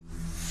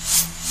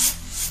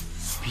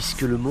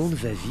Puisque le monde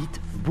va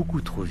vite, beaucoup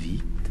trop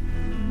vite,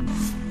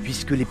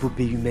 puisque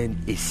l'épopée humaine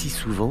est si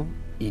souvent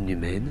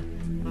inhumaine,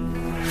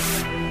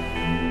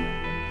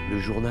 le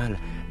journal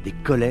des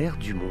colères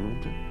du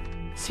monde,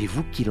 c'est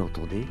vous qui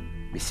l'entendez,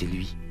 mais c'est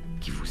lui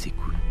qui vous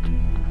écoute.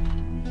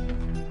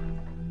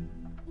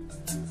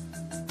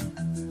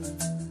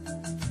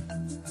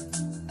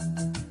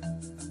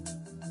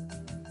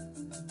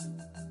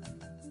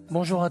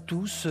 Bonjour à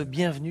tous,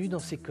 bienvenue dans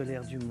ces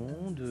colères du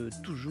monde.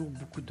 Toujours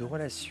beaucoup de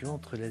relations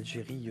entre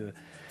l'Algérie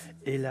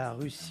et la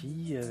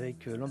Russie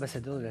avec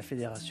l'ambassadeur de la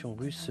Fédération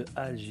russe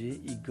à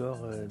Alger,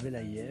 Igor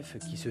Belaïev,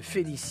 qui se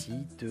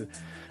félicite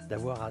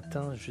d'avoir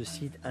atteint, je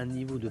cite, un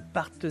niveau de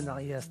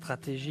partenariat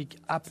stratégique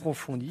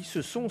approfondi.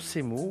 Ce sont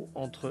ces mots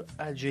entre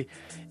Alger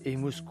et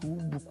Moscou.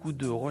 Beaucoup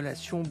de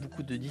relations,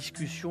 beaucoup de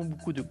discussions,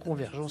 beaucoup de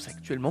convergences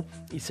actuellement.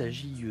 Il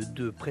s'agit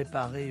de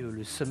préparer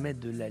le sommet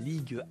de la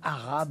Ligue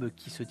arabe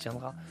qui se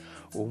tiendra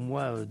au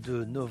mois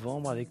de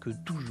novembre, avec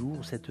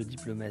toujours cette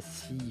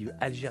diplomatie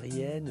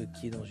algérienne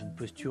qui est dans une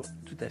posture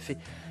tout à fait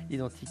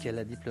identique à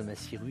la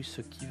diplomatie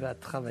russe, qui va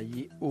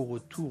travailler au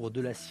retour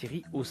de la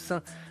Syrie au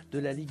sein de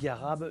la Ligue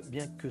arabe,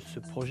 bien que ce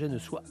projet ne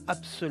soit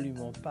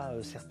absolument pas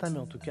certain, mais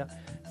en tout cas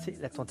c'est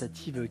la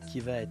tentative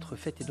qui va être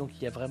faite. Et donc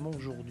il y a vraiment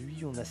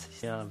aujourd'hui,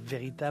 c'est un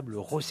véritable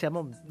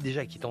resserrement,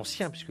 déjà qui est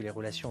ancien puisque les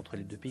relations entre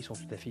les deux pays sont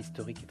tout à fait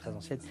historiques et très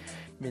anciennes,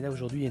 mais là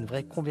aujourd'hui il y a une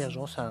vraie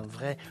convergence, un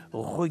vrai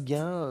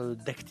regain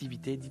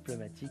d'activité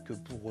diplomatique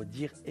pour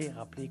dire et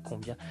rappeler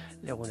combien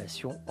les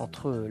relations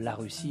entre la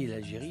Russie et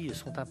l'Algérie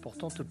sont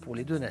importantes pour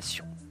les deux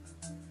nations.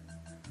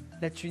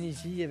 La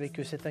Tunisie, avec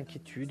cette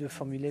inquiétude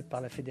formulée par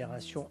la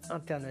Fédération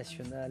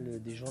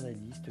internationale des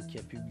journalistes, qui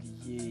a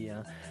publié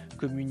un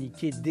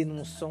communiqué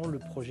dénonçant le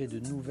projet de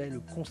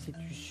nouvelle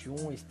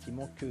constitution,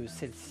 estimant que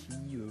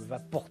celle-ci va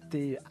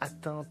porter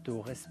atteinte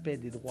au respect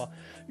des droits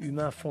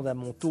humains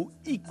fondamentaux,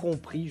 y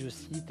compris, je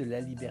cite,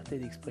 la liberté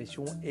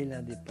d'expression et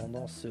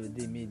l'indépendance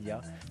des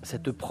médias.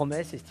 Cette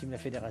promesse, estime la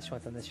Fédération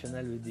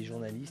internationale des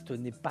journalistes,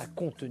 n'est pas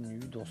contenue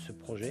dans ce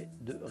projet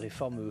de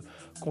réforme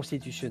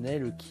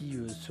constitutionnelle qui,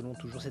 selon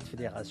toujours cette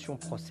fédération,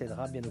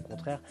 procédera bien au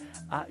contraire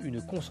à une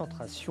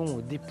concentration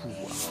des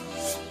pouvoirs.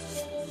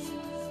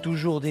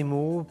 Toujours des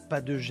mots,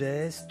 pas de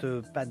gestes,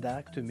 pas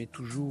d'actes, mais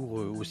toujours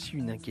aussi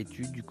une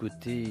inquiétude du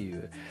côté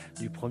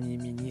du Premier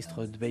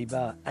ministre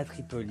Dbeibeh à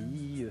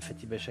Tripoli.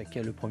 Fathi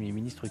Bachagha, le Premier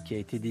ministre qui a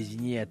été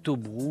désigné à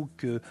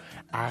Tobrouk,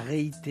 a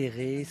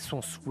réitéré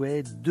son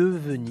souhait de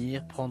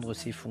venir prendre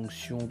ses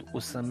fonctions au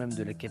sein même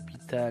de la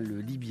capitale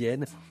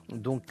libyenne.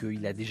 Donc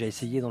il a déjà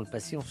essayé dans le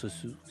passé, on se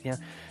souvient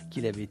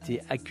qu'il avait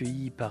été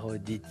accueilli par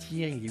des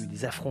tirs, il y a eu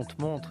des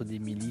affrontements entre des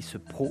milices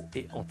pro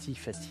et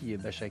anti-Fathi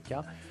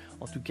Bachagha.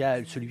 En tout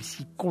cas,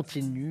 celui-ci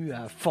continue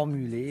à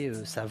formuler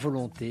sa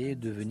volonté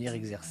de venir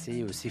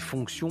exercer ses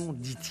fonctions,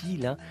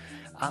 dit-il,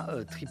 à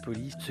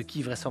Tripoli, ce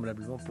qui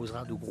vraisemblablement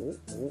posera de gros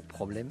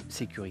problèmes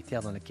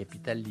sécuritaires dans la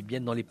capitale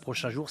libyenne dans les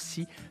prochains jours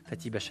si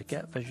Fathi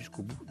Bachagha va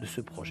jusqu'au bout de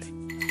ce projet.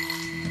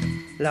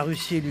 La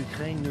Russie et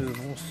l'Ukraine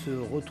vont se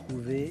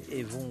retrouver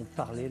et vont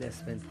parler la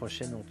semaine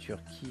prochaine en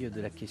Turquie de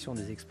la question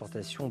des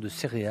exportations de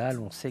céréales.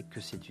 On sait que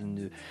c'est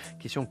une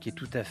question qui est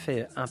tout à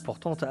fait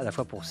importante à la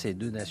fois pour ces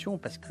deux nations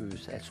parce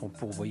qu'elles sont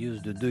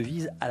pourvoyeuses de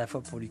devises, à la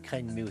fois pour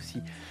l'Ukraine mais aussi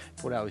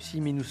pour la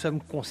Russie. Mais nous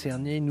sommes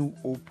concernés, nous,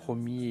 au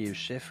premier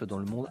chef dans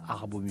le monde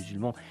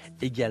arabo-musulman,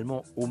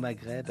 également au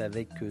Maghreb,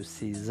 avec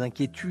ces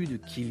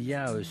inquiétudes qu'il y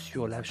a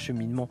sur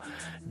l'acheminement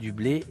du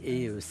blé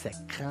et ces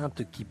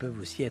craintes qui peuvent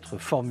aussi être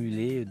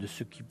formulées de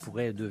ce qui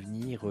pourrait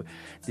devenir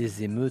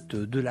des émeutes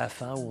de la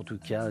faim ou en tout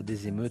cas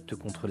des émeutes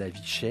contre la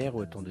vie chère,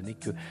 étant donné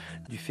que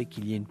du fait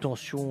qu'il y ait une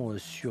tension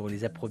sur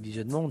les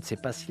approvisionnements, on ne sait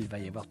pas s'il va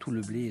y avoir tout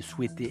le blé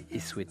souhaité et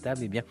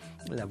souhaitable. Eh bien,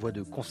 la voie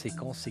de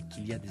conséquence, c'est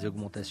qu'il y a des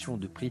augmentations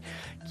de prix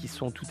qui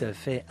sont tout à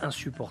fait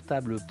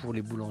insupportables pour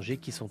les boulangers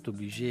qui sont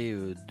obligés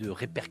de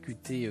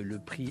répercuter le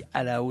prix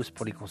à la hausse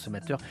pour les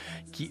consommateurs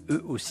qui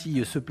eux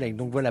aussi se plaignent.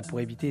 Donc voilà, pour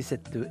éviter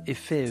cet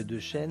effet de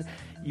chaîne,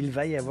 il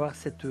va y avoir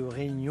cette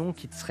réunion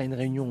qui sera une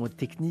réunion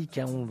technique.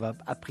 On va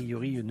a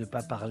priori ne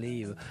pas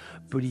parler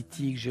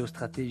politique,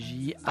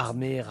 géostratégie,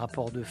 armée,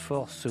 rapport de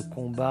force,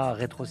 combat,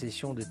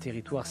 rétrocession de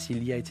territoire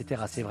s'il y a,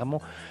 etc. C'est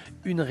vraiment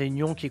une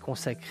réunion qui est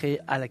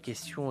consacrée à la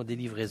question des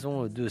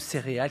livraisons de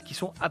céréales qui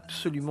sont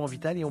absolument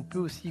vitales. Et on peut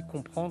aussi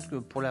comprendre que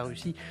pour la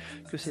Russie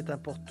que c'est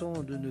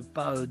important de ne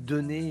pas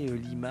donner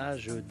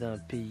l'image d'un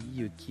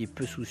pays qui est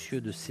peu soucieux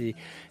de ses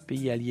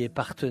pays alliés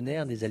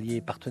partenaires, des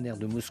alliés partenaires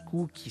de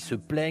Moscou qui se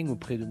plaignent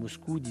auprès de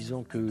Moscou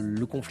disant que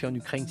le conflit en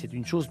Ukraine c'est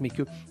une chose mais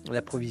que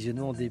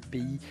l'approvisionnement des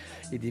pays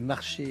et des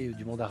marchés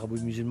du monde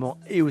arabo-musulman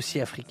et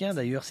aussi africain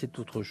d'ailleurs c'est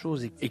autre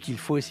chose et qu'il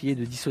faut essayer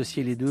de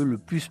dissocier les deux le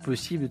plus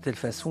possible de telle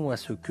façon à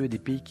ce que des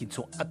pays qui ne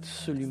sont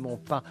absolument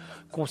pas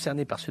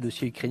concernés par ce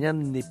dossier ukrainien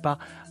n'aient pas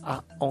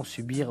à en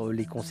subir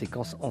les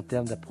conséquences en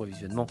termes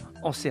d'approvisionnement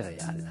en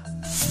céréales.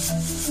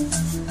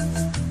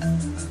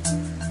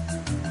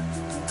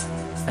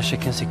 À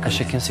chacun ses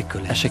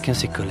colères. À chacun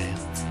ses colères.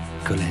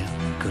 Colère,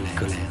 colère,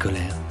 colère,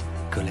 colère,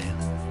 colère.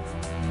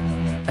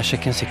 À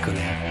chacun ses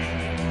colères.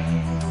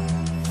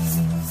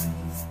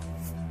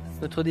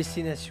 Notre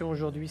destination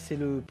aujourd'hui, c'est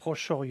le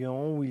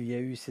Proche-Orient où il y a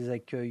eu ces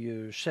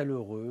accueils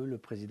chaleureux. Le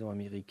président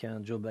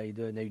américain Joe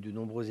Biden a eu de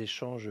nombreux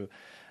échanges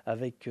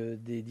avec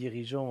des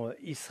dirigeants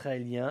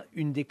israéliens.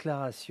 Une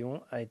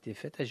déclaration a été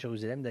faite à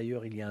Jérusalem.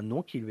 D'ailleurs, il y a un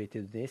nom qui lui a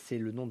été donné. C'est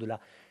le nom de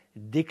la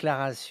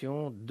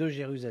déclaration de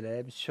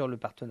Jérusalem sur le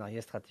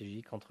partenariat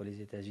stratégique entre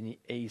les États-Unis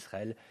et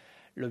Israël.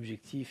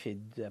 L'objectif est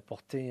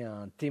d'apporter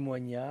un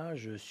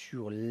témoignage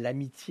sur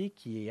l'amitié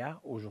qu'il y a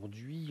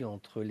aujourd'hui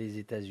entre les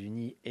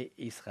États-Unis et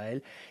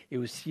Israël. Et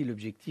aussi,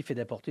 l'objectif est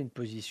d'apporter une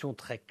position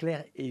très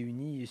claire et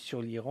unie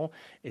sur l'Iran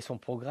et son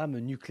programme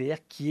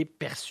nucléaire qui est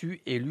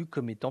perçu et lu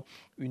comme étant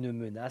une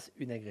menace,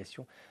 une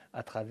agression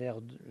à travers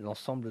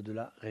l'ensemble de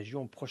la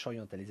région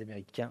proche-orientale. Les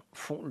Américains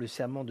font le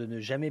serment de ne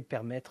jamais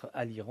permettre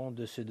à l'Iran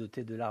de se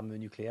doter de l'arme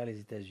nucléaire, les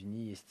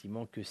États-Unis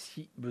estimant que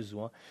si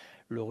besoin,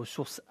 le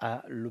ressource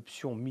à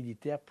l'option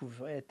militaire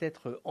pourrait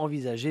être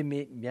envisagée,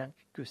 mais bien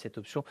que cette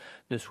option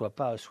ne soit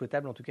pas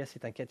souhaitable. En tout cas,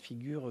 c'est un cas de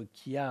figure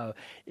qui a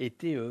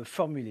été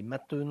formulé.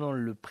 Maintenant,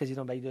 le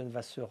président Biden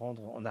va se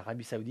rendre en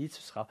Arabie Saoudite.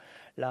 Ce sera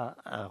là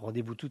un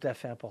rendez-vous tout à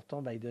fait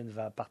important. Biden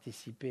va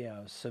participer à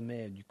un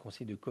sommet du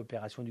Conseil de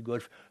coopération du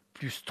Golfe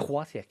plus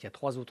 3, c'est-à-dire qu'il y a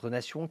 3 autres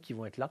nations qui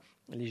vont être là,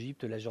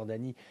 l'Égypte, la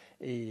Jordanie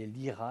et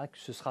l'Irak.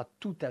 Ce sera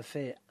tout à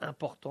fait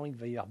important. Il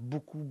va y avoir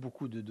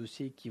beaucoup de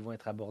dossiers qui vont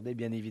être abordés.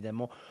 Bien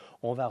évidemment,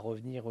 on va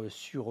revenir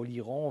sur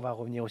l'Iran, on va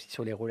revenir aussi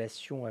sur les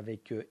relations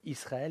avec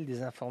Israël,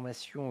 des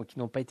informations qui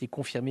n'ont pas été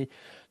confirmées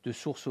de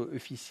sources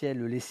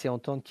officielles laissaient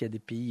entendre qu'il y a des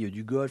pays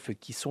du Golfe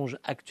qui songent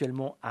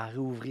actuellement à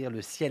réouvrir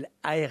le ciel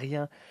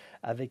aérien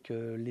avec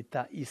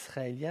l'État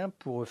israélien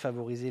pour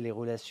favoriser les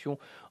relations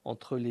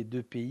entre les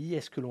deux pays.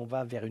 Est-ce que l'on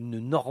va vers une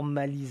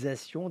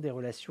normalisation des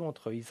relations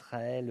entre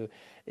Israël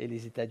et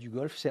les États du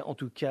Golfe? C'est en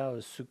tout cas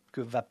ce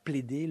que va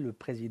plaider le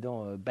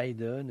président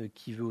Biden,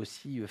 qui veut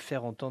aussi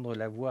faire entendre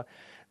la voix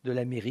de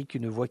l'Amérique,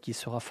 une voix qui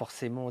sera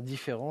forcément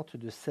différente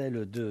de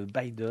celle de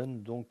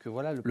Biden. Donc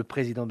voilà, le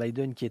président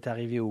Biden qui est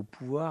arrivé au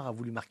pouvoir a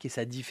voulu marquer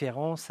sa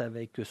différence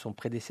avec son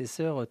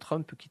prédécesseur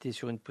Trump, qui était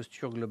sur une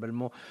posture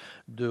globalement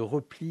de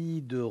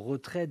repli, de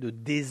retrait, de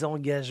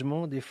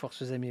désengagement des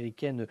forces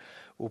américaines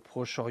au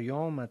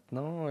Proche-Orient.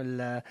 Maintenant,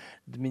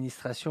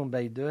 l'administration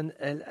Biden,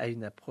 elle, a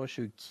une approche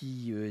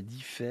qui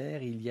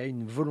diffère. Il y a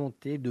une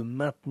volonté de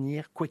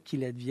maintenir, quoi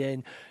qu'il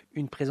advienne,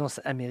 une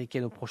présence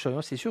américaine au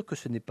Proche-Orient. C'est sûr que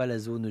ce n'est pas la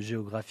zone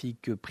géographique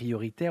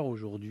prioritaire.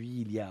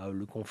 Aujourd'hui, il y a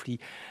le conflit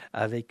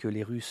avec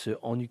les Russes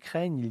en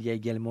Ukraine. Il y a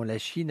également la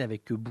Chine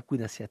avec beaucoup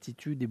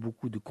d'incertitudes et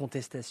beaucoup de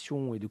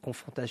contestations et de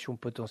confrontations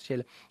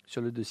potentielles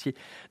sur le dossier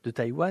de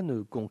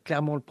Taïwan.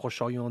 Clairement, le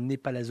Proche-Orient n'est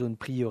pas la zone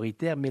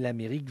prioritaire, mais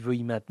l'Amérique veut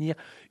y maintenir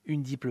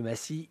une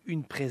diplomatie,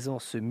 une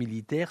présence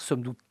militaire,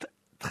 somme toute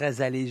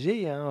très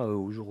allégé.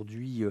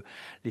 Aujourd'hui,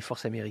 les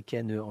forces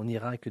américaines en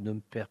Irak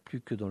n'opèrent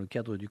plus que dans le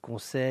cadre du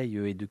Conseil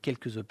et de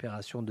quelques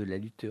opérations de la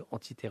lutte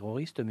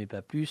antiterroriste, mais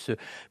pas plus.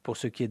 Pour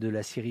ce qui est de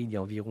la Syrie, il y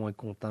a environ un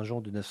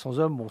contingent de 900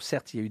 hommes. Bon,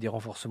 certes, il y a eu des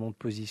renforcements de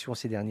position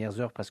ces dernières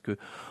heures parce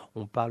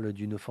qu'on parle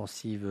d'une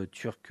offensive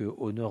turque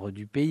au nord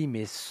du pays,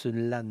 mais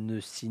cela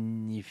ne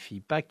signifie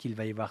pas qu'il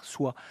va y avoir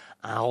soit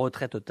un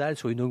retrait total,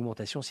 soit une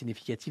augmentation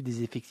significative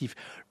des effectifs.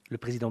 Le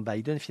président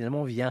Biden,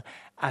 finalement, vient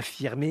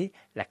affirmer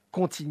la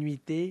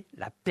continuité,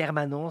 la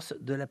permanence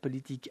de la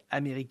politique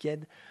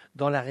américaine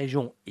dans la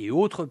région. Et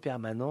autre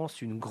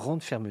permanence, une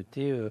grande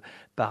fermeté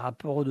par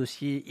rapport au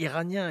dossier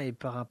iranien et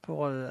par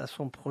rapport à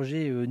son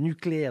projet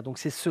nucléaire. Donc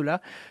c'est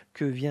cela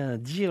que vient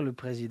dire le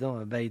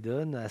président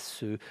Biden à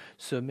ce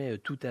sommet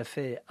tout à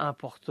fait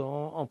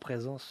important en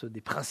présence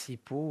des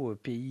principaux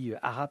pays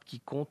arabes qui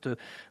comptent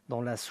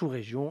dans la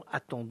sous-région.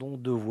 Attendons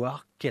de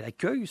voir quel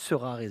accueil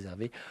sera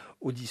réservé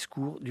au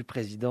discours du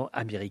président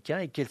américain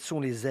et quels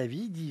sont les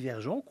avis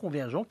divergents,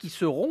 convergents qui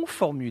seront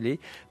formulés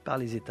par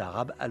les États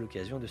arabes à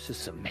l'occasion de ce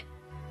sommet.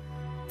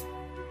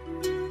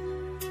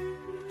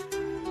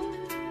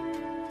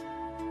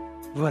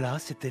 Voilà,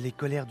 c'était les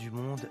colères du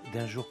monde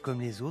d'un jour comme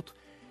les autres,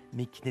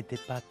 mais qui n'étaient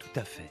pas tout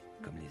à fait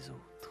comme les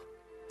autres.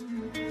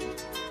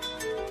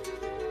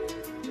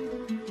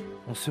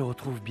 On se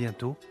retrouve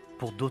bientôt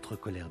pour d'autres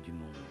colères du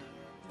monde.